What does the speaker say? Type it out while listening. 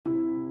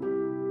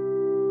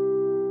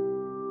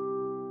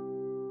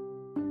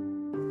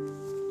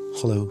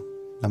Hello,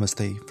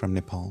 Namaste from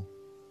Nepal.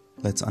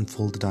 Let's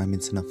unfold the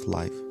dimension of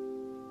life.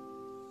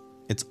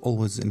 It's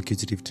always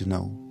inquisitive to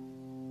know,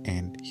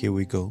 and here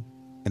we go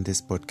in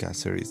this podcast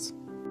series.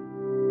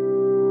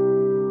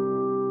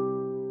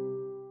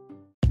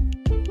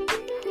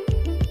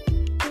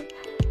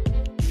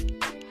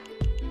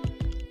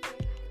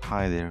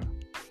 Hi there,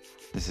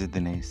 this is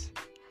Dinesh.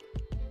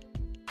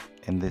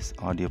 In this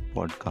audio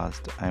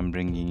podcast, I am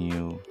bringing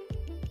you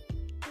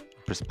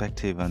a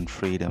perspective on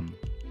freedom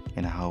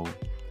and how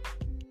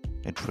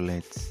it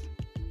relates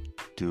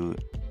to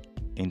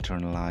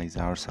internalize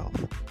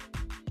ourselves.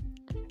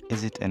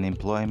 Is it an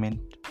employment,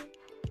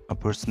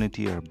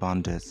 opportunity, or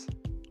bondage?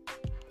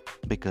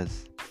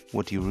 Because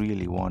what you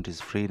really want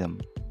is freedom.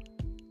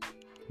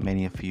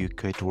 Many of you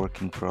quit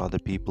working for other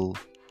people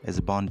as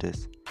a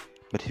bondage,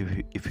 but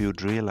if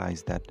you'd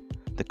realize that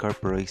the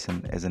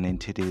corporation as an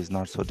entity is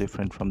not so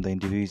different from the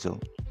individual,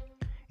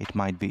 it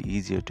might be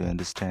easier to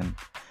understand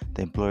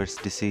the employer's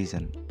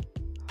decision.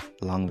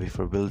 Long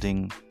before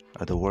building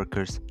or the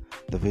workers,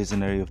 the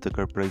visionary of the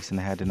corporation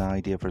had an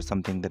idea for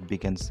something that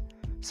begins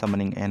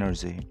summoning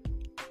energy.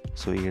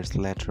 So years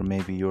later,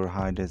 maybe you're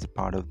hired as a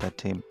part of that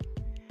team,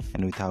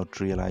 and without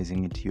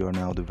realizing it, you are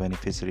now the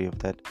beneficiary of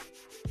that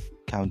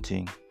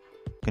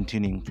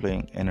continuing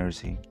flowing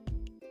energy.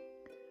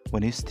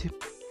 When you step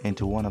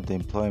into one of the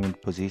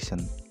employment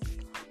positions,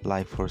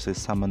 life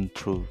forces summoned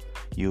through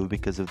you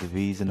because of the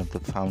vision of the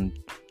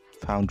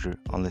founder,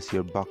 unless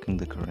you're bucking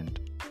the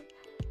current.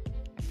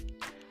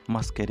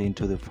 Must get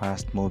into the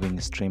fast-moving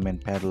stream and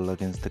paddle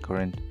against the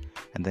current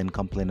and then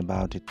complain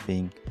about it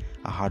being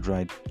a hard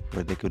ride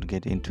where they could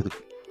get into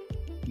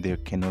their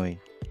canoe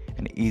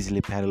and easily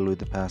paddle with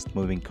the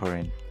fast-moving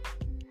current.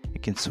 You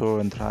can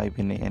soar and thrive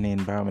in any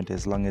environment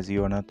as long as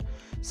you are not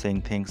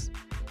saying things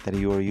that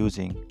you are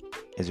using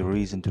as a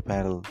reason to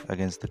paddle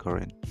against the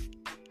current.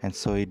 And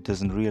so it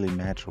doesn't really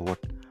matter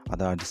what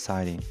others are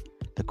deciding.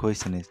 The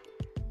question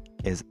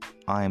is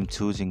I am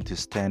choosing to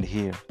stand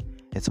here.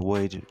 It's a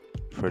way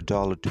for a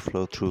dollar to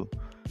flow through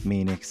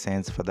me in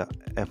exchange for the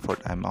effort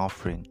I'm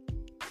offering.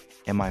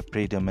 Am I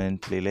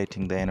predominantly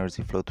letting the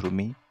energy flow through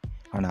me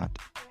or not?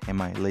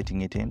 Am I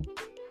letting it in?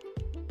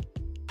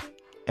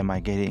 Am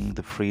I getting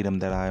the freedom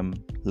that I'm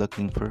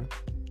looking for?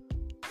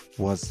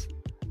 Was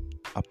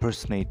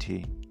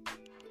opportunity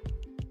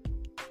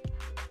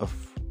of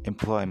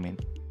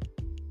employment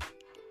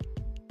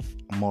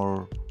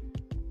more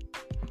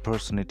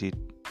opportunity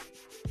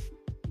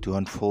to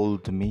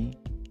unfold me,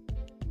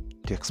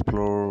 to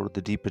explore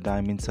the deeper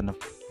dimension of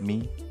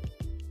me?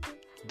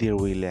 There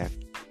we lack,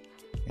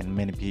 and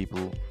many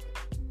people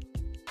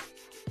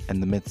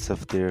in the midst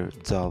of their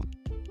job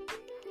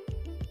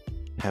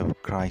have a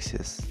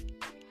crisis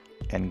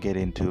and get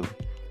into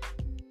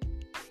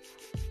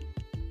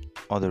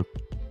other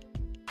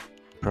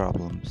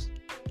problems.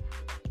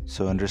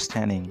 So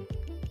understanding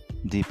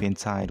deep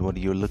inside what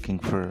you're looking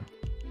for,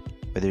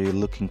 whether you're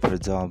looking for a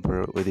job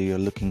or whether you're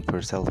looking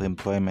for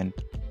self-employment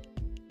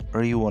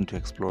or you want to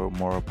explore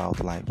more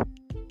about life,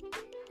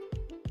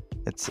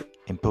 it's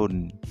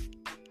important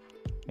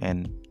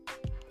and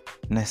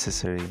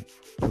necessary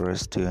for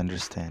us to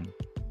understand.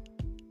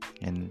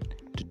 And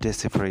to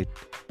decipher it,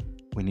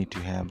 we need to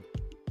have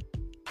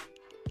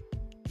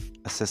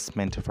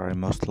assessment of our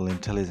emotional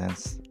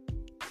intelligence.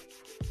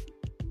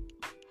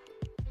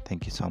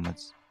 Thank you so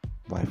much.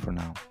 Bye for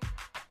now.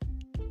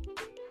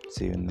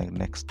 See you in the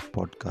next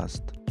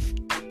podcast.